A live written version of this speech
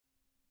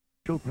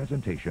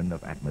Presentation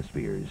of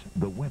atmospheres.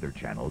 The Weather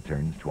Channel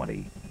turns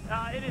 20.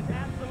 It is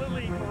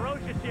absolutely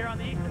ferocious here on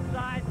the eastern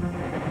side.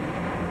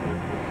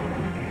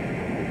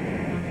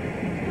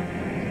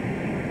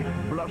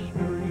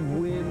 Blustery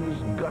winds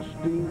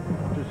gusting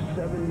to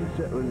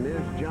 77.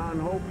 There's John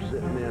Hope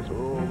sitting there, so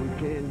we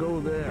can't go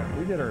there.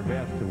 We did our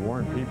best to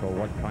warn people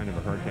what kind of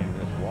a hurricane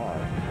this was.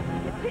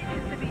 It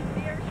continues to be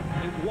fierce.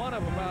 It's one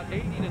of about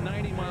 80 to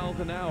 90 miles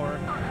an hour.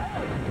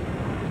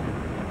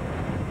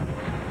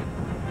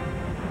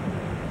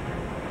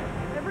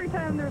 Every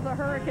time there's a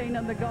hurricane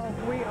in the Gulf,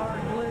 we are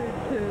glued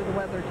to the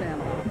Weather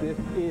Channel. This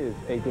is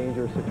a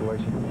dangerous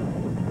situation.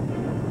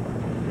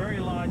 Very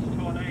large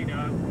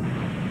tornado.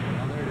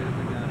 Oh, there it is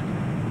again.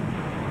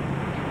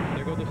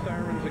 There go the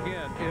sirens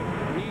again.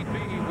 If need be,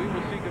 we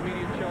will seek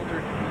immediate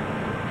shelter.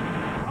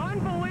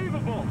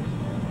 Unbelievable!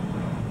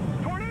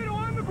 Tornado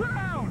on the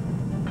ground!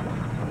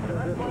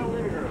 That's my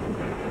leader.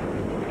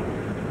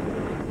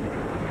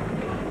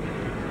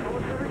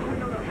 Almost every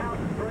window in the house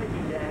is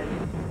breaking, Dad.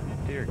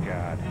 Dear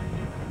God,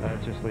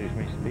 that just leaves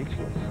me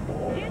speechless.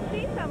 Did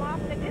see some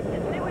off in the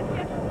distance. It was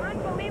just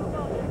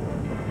unbelievable.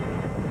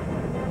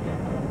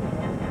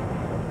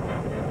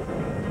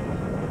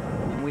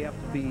 We have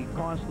to be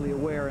constantly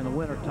aware in the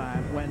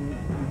wintertime when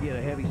we get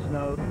a heavy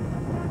snow.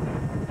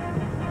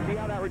 See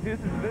how that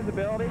reduces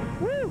visibility?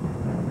 Woo!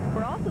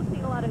 We're also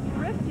seeing a lot of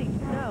drifting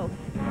snow.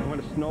 When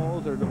it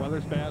snows or the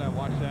weather's bad, I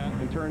watch that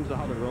in terms of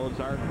how the roads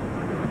are.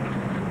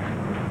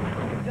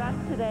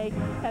 Gusts today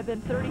have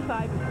been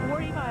 35 to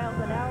 40 miles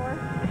an hour.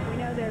 We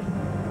know there's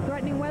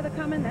threatening weather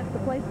coming. That's the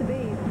place to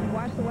be.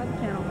 Watch the Weather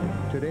Channel.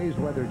 Today's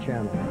Weather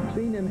Channel,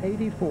 seen in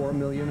 84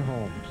 million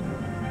homes.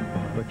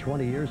 But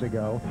 20 years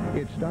ago,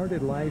 it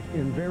started life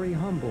in very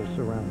humble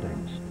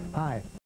surroundings. Hi.